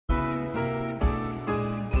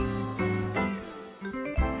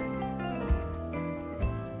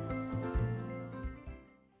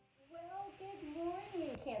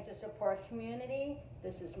for our community.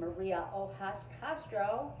 This is Maria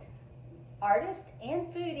Ojascastro, artist and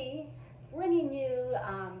foodie, bringing you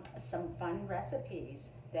some fun recipes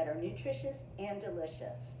that are nutritious and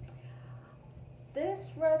delicious.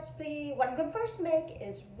 This recipe, what I'm going to first make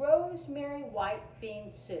is Rosemary-White bean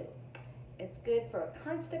soup. It's good for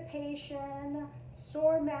constipation,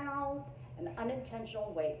 sore mouth, and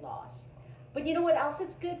unintentional weight loss. But you know what else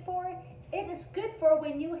it's good for? It is good for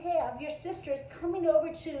when you have your sisters coming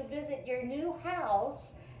over to visit your new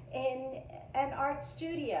house in an art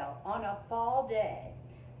studio on a fall day.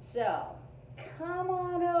 So come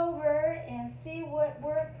on over and see what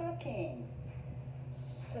we're cooking.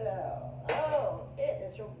 So, it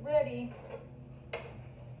is already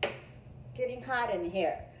getting hot in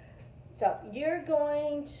here. So you're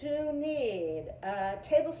going to need a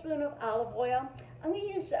tablespoon of olive oil. I'm going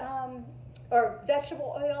to use, or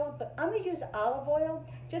vegetable oil, but I'm going to use olive oil.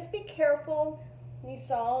 Just be careful. You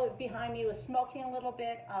saw behind me was smoking a little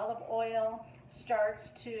bit. Olive oil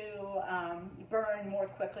starts to burn more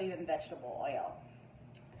quickly than vegetable oil.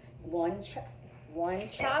 One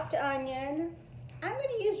chopped onion. I'm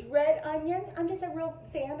going to use red onion. I'm just a real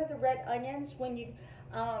fan of the red onions. When you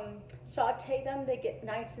saute them, they get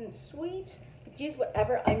nice and sweet. Use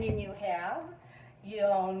whatever onion you have.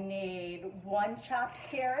 You'll need one chopped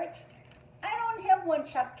carrot. I don't have one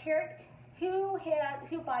chopped carrot. Who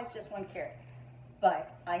buys just one carrot?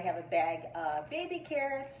 But I have a bag of baby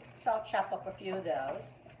carrots, so I'll chop up a few of those.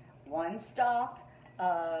 One stalk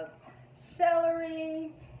of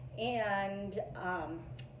celery, and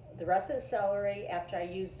the rest of the celery, after I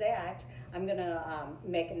use that, I'm gonna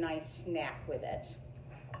make a nice snack with it.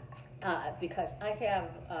 Because I have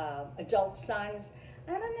adult sons.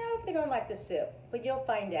 I don't know if they're gonna like the soup, but you'll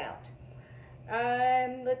find out.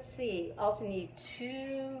 Let's see, also need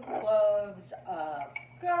 2 cloves of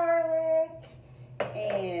garlic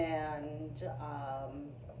and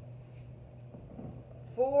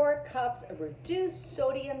 4 cups of reduced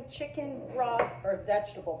sodium chicken broth or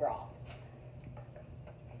vegetable broth.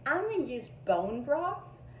 I'm going to use bone broth.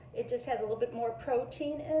 It just has a little bit more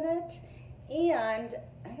protein in it, and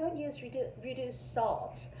I don't use reduced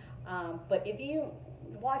salt. But if you're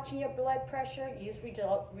watching your blood pressure, use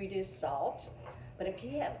reduced salt. But if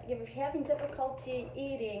you're having difficulty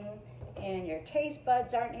eating and your taste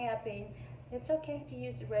buds aren't happy, it's okay to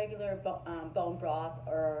use the regular bone broth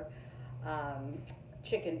or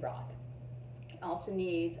chicken broth. It also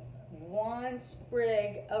needs 1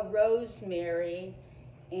 sprig of rosemary,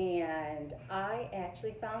 and I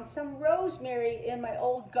actually found some rosemary in my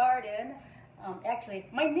old garden. Actually,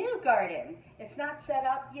 my new garden. It's not set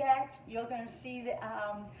up yet. You're going to see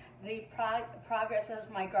the progress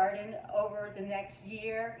of my garden over the next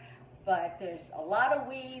year, but there's a lot of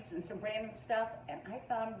weeds and some random stuff, and I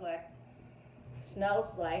found what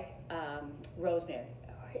smells like rosemary.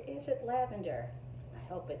 Or is it lavender?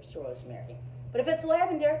 I hope it's rosemary. But if it's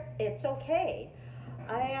lavender, it's okay.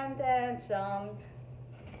 And then some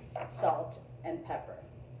salt and pepper.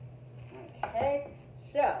 Okay,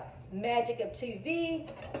 so magic of TV,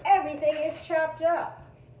 everything is chopped up.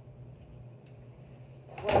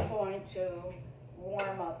 We're going to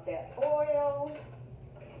warm up that oil.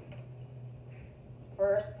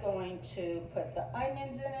 First going to put the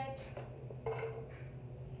onions in it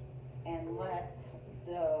and let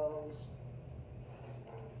those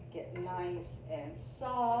get nice and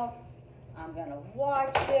soft. I'm going to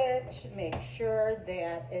watch it, make sure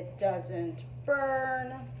that it doesn't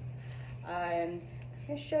burn. I'm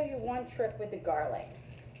going to show you one trick with the garlic.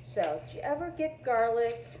 So, do you ever get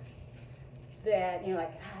garlic that you're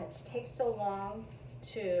like, it takes so long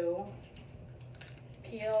to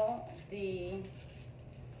peel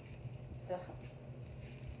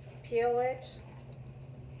peel it?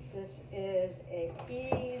 This is an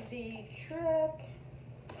easy trick.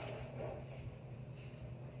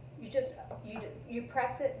 You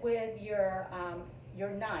press it with your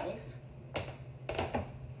knife.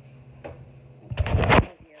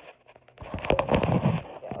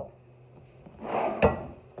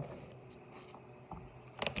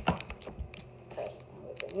 Press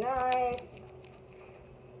with the knife.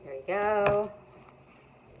 There you go.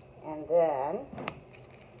 And then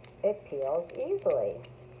it peels easily.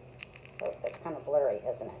 Oh, that's kind of blurry,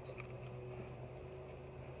 isn't it?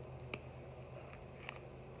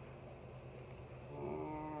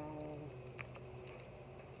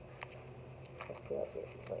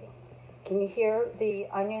 Can you hear the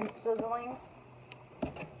onions sizzling?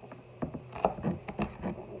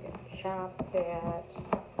 Chop that.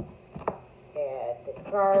 Add the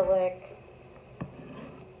garlic.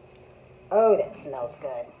 Oh, that smells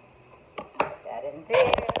good. Put that in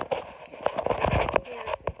there. Here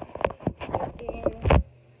so you can see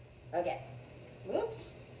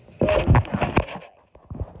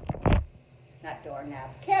Not doorknob,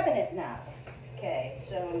 cabinet knob. Okay,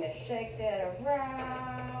 so I'm going to shake that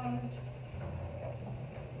around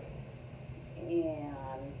and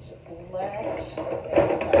let it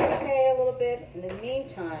saute a little bit. In the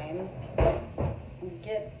meantime,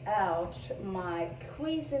 get out my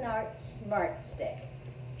Cuisinart Smart Stick.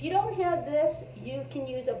 If you don't have this, you can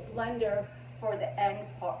use a blender for the end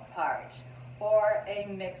part or a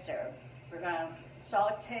mixer. We're going to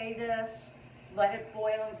saute this, let it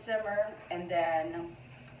boil and simmer, and then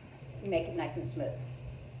make it nice and smooth.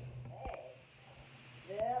 Okay.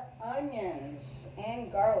 The onions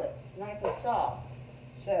and garlic is nice and soft.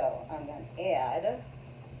 So I'm going to add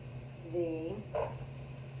the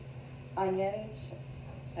onions,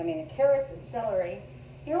 the carrots and celery.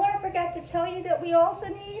 You know what I forgot to tell you that we also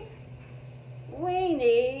need? We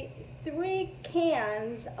need 3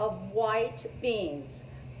 cans of white beans,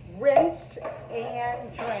 rinsed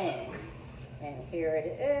and drained. And here it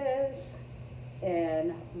is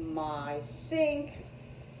in my sink,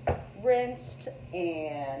 rinsed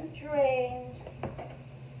and drained.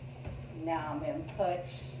 Now I'm going to put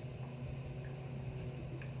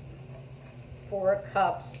 4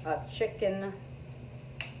 cups of chicken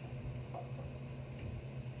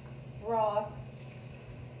broth,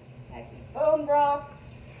 actually bone broth.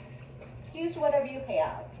 Use whatever you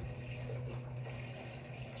have.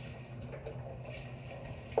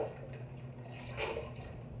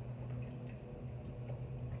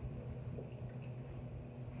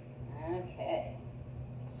 Okay,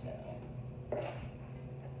 so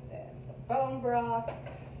that's the bone broth.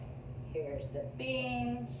 Here's the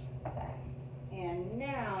beans. And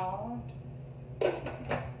now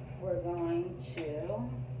we're going to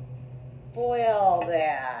boil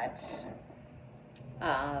that.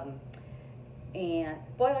 And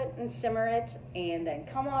boil it and simmer it, and then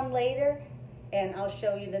come on later and I'll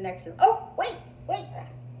show you the next one. Oh, wait,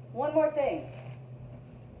 one more thing.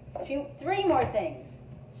 3 more things.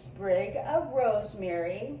 Sprig of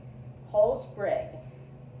rosemary, whole sprig.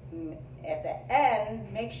 At the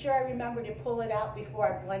end, make sure I remember to pull it out before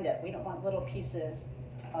I blend it. We don't want little pieces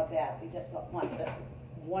of that. We just want the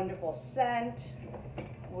wonderful scent.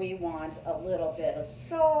 We want a little bit of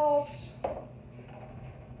salt.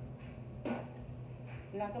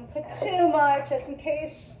 I'm not going to put too much, just in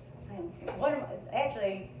case.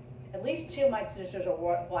 Actually, at least 2 of my sisters are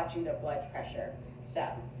watching their blood pressure. So,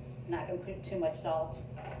 I'm not going to put too much salt.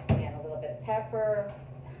 And a little bit of pepper.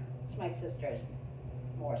 It's my sisters.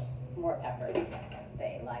 More pepper.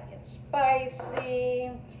 They like it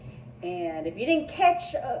spicy. And if you didn't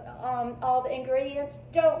catch all the ingredients,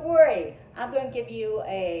 don't worry. I'm going to give you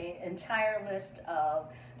an entire list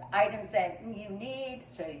of items that you need,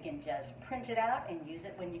 so you can just print it out and use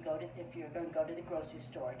it when you if you're going to go to the grocery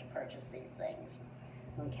store to purchase these things.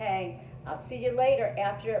 Okay, I'll see you later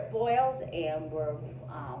after it boils, and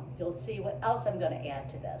you'll see what else I'm going to add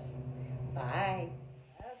to this. Bye.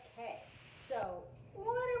 Okay, so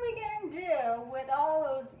what are we going to do with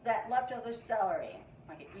all that leftover celery?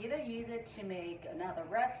 I could either use it to make another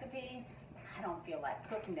recipe. I don't feel like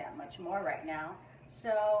cooking that much more right now,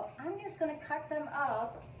 so I'm just going to cut them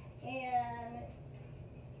up and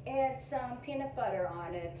add some peanut butter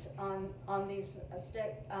on it, on these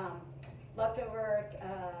leftover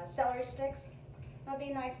celery sticks. That'll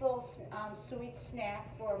be a nice little sweet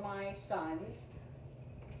snack for my sons.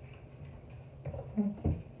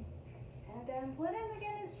 And then what am I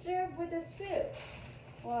going to serve with the soup?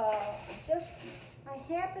 Well, I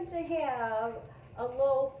happen to have a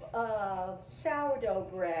loaf of sourdough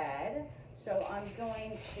bread, so I'm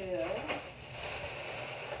going to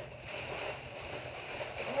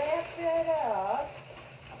wrap that up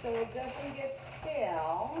so it doesn't get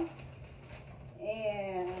stale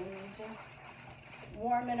and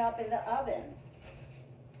warm it up in the oven.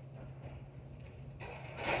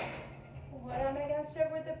 What am I going to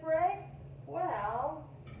serve with the bread? Well,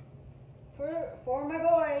 for my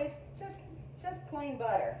boys, just plain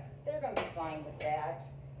butter. They're going to be fine with that.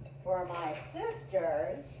 For my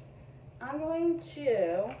sisters, I'm going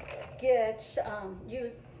to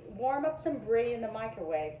warm up some brie in the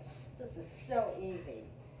microwave. This is so easy.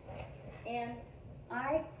 And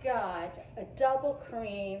I got a double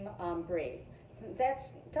cream brie.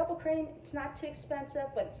 That's double cream. It's not too expensive,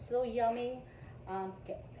 but it's still yummy.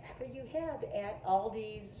 Whatever you have at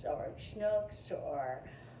Aldi's or Schnucks or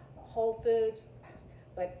Whole Foods,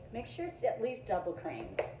 but make sure it's at least double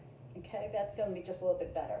cream. Okay, that's going to be just a little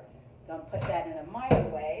bit better. I'm going to put that in a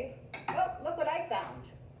microwave. Oh, look what I found.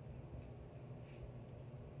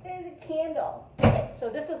 There's a candle. Okay, so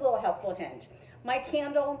this is a little helpful hint. My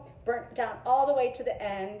candle burnt down all the way to the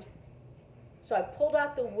end, So I pulled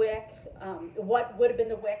out the wick. What would have been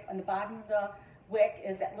the wick, on the bottom of the wick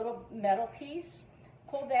is that little metal piece.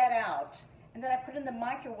 Pull that out, and then I put it in the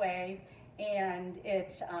microwave, and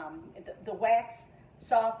the wax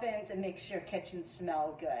softens and makes your kitchen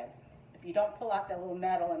smell good. If you don't pull out that little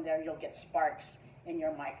metal in there, you'll get sparks in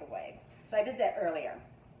your microwave. So I did that earlier.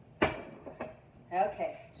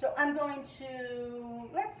 Okay, so I'm going to,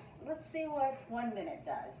 let's see what 1 minute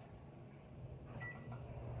does.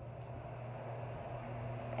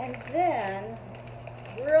 And then,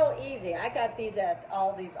 real easy, I got these at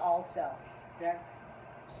Aldi's also. They're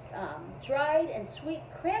dried and sweet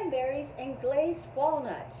cranberries and glazed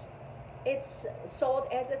walnuts. It's sold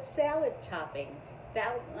as a salad topping.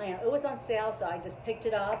 It was on sale, so I just picked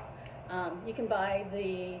it up. You can buy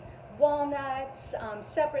the walnuts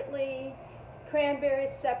separately,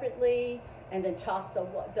 cranberries separately, and then toss the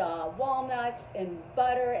walnuts in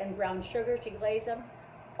butter and brown sugar to glaze them.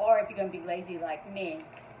 Or if you're going to be lazy like me,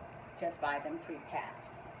 just buy them pre-packed.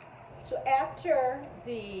 So after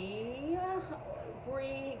the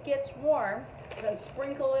brie gets warm, we're going to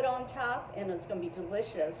sprinkle it on top, and it's going to be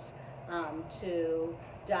delicious to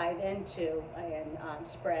dive into and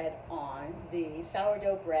spread on the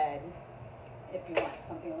sourdough bread if you want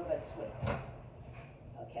something a little bit sweet.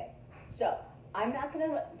 Okay, so I'm not going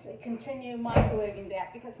to continue microwaving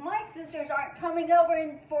that because my sisters aren't coming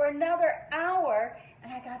over for another hour,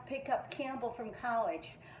 and I got to pick up Campbell from college.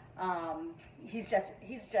 He's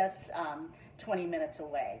just 20 minutes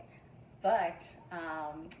away. But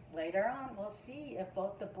later on, we'll see if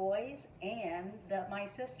both the boys and my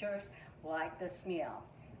sisters like this meal.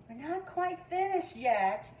 We're not quite finished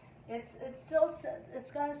yet. It's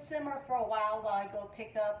going to simmer for a while I go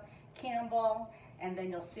pick up Campbell, and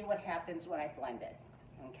then you'll see what happens when I blend it.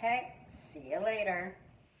 Okay, see you later.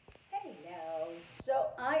 Hello,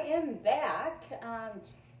 so I am back.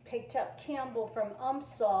 Picked up Campbell from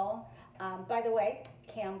UMSL. By the way,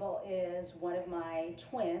 Campbell is one of my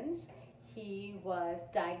twins. He was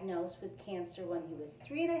diagnosed with cancer when he was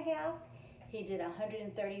 3.5. He did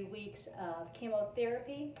 130 weeks of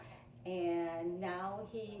chemotherapy, and now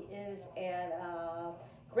he is at a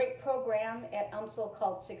great program at UMSL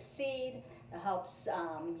called Succeed. It helps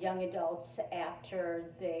young adults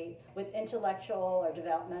with intellectual or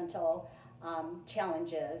developmental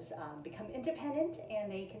challenges become independent, and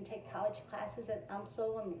they can take college classes at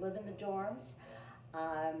UMSL and live in the dorms.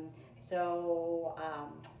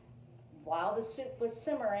 While the soup was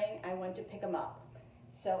simmering, I went to pick them up.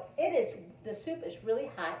 So the soup is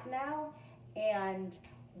really hot now, and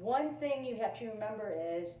one thing you have to remember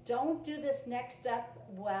is don't do this next step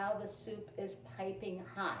while the soup is piping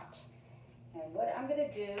hot. And what I'm going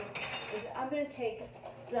to do is I'm going to take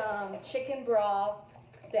some chicken broth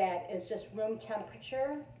that is just room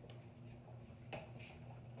temperature.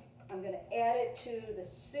 I'm going to add it to the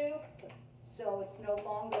soup so it's no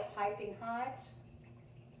longer piping hot.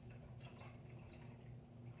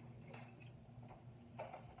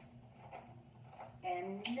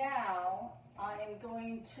 And now I'm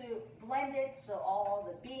going to blend it so all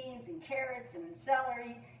the beans and carrots and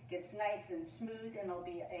celery gets nice and smooth, and it'll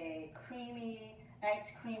be a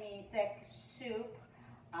nice creamy, thick soup.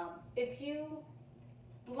 If you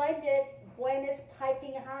blend it when it's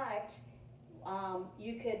piping hot,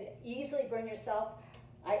 you could easily burn yourself.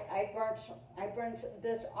 I burnt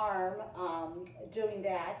this arm doing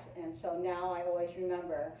that, and so now I always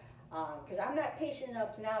remember, because I'm not patient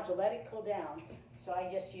enough now to let it cool down, so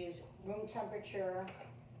I just use room temperature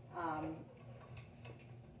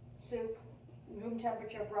soup, room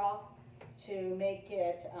temperature broth to make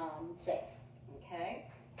it safe, okay?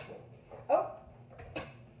 Oh,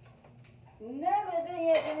 another thing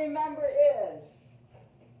you have to remember is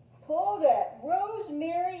pull that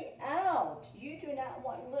rosemary out. You do not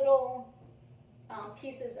want little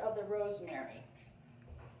pieces of the rosemary.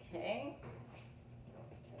 Okay,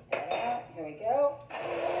 take that out. Here we go.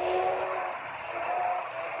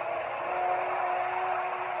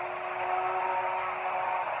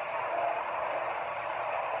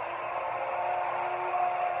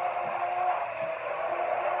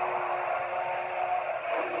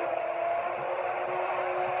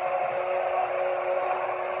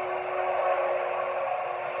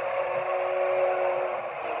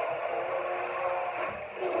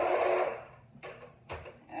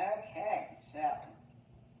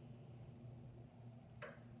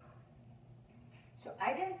 So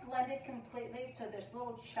I didn't blend it completely, so there's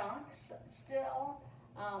little chunks still.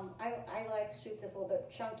 I like soup that's a little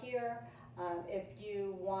bit chunkier. If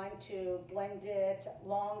you want to blend it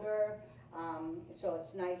longer, so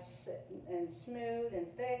it's nice and smooth and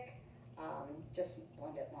thick, just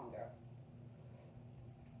blend it longer.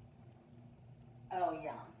 Oh,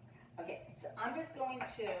 yum. Okay, so I'm just going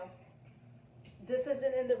to, this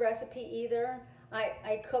isn't in the recipe either.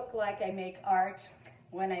 I cook like I make art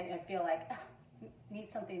when I feel like, need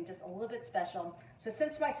something just a little bit special. So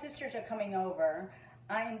since my sisters are coming over,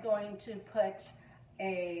 I am going to put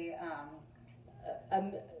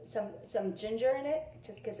some ginger in it.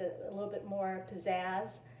 Just gives it a little bit more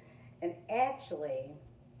pizzazz. And actually,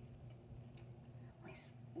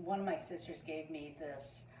 one of my sisters gave me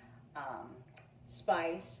this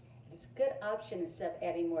spice. It's a good option instead of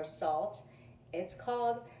adding more salt. It's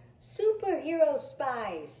called Superhero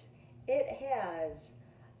Spice. It has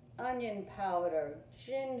onion powder,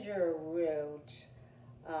 ginger root,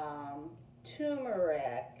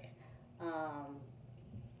 turmeric,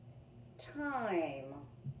 thyme,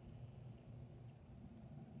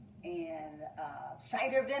 and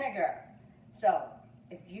cider vinegar. So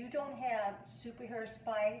if you don't have superhero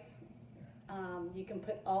spice, you can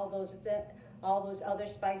put all those other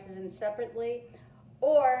spices in separately.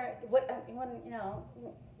 Or what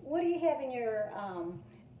do you have in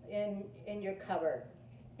your cupboard?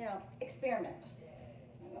 Experiment.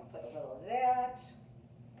 I'm gonna put a little of that.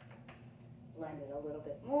 Blend it a little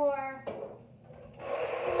bit more.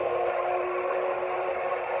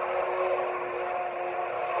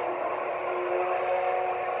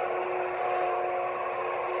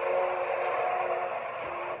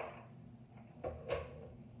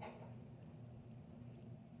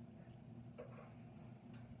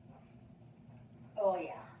 Oh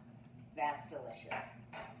yeah, that's delicious.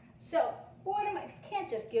 So I can't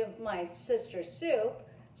just give my sister soup.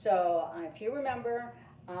 So if you remember,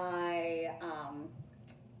 I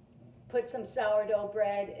put some sourdough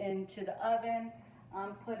bread into the oven.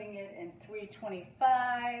 I'm putting it in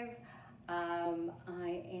 325.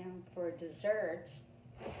 I am for dessert.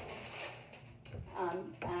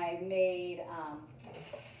 I made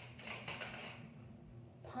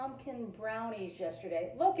pumpkin brownies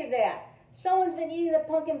yesterday. Look at that. Someone's been eating the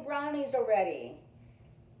pumpkin brownies already.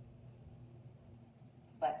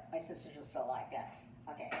 But my sisters will still like that.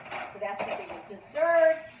 Okay, so that's going to be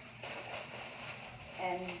dessert.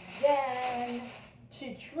 And then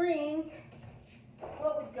to drink,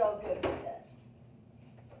 what would go good with this?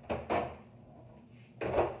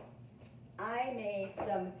 I made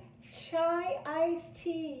some chai iced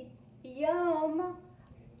tea. Yum!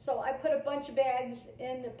 So I put a bunch of bags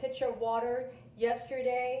in a pitcher of water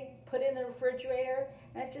yesterday, put it in the refrigerator,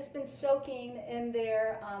 and it's just been soaking in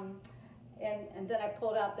there. And then I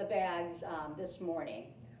pulled out the bags this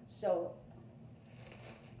morning. So,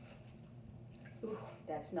 ooh,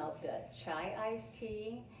 that smells good. Chai iced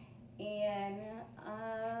tea. And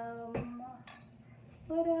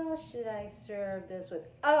what else should I serve this with?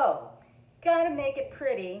 Oh, gotta make it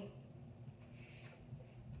pretty.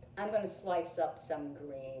 I'm going to slice up some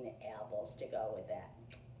green apples to go with that.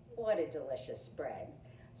 What a delicious spread.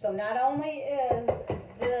 So not only is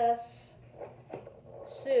this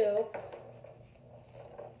soup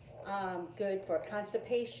good for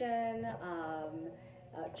constipation,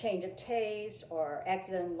 change of taste, or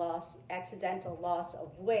accidental loss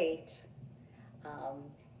of weight,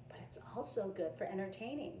 but it's also good for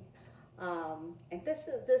entertaining. And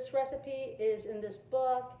this recipe is in this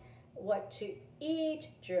book, What to Eat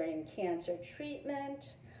During Cancer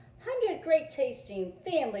Treatment. 100 great tasting,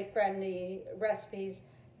 family-friendly recipes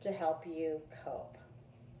to help you cope.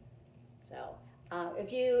 So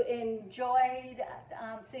if you enjoyed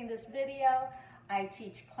seeing this video, I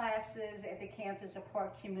teach classes at the Cancer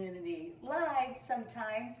Support Community live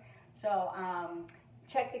sometimes. So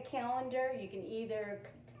check the calendar. You can either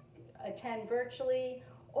attend virtually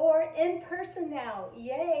or in person now.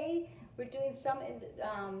 Yay! We're doing some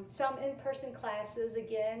in-person classes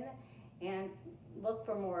again, and look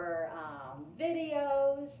for more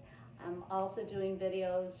videos. I'm also doing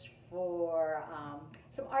videos for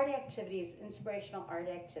some art activities, inspirational art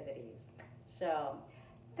activities. So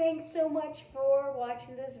thanks so much for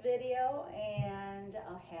watching this video, and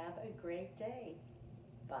have a great day.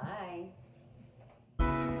 Bye.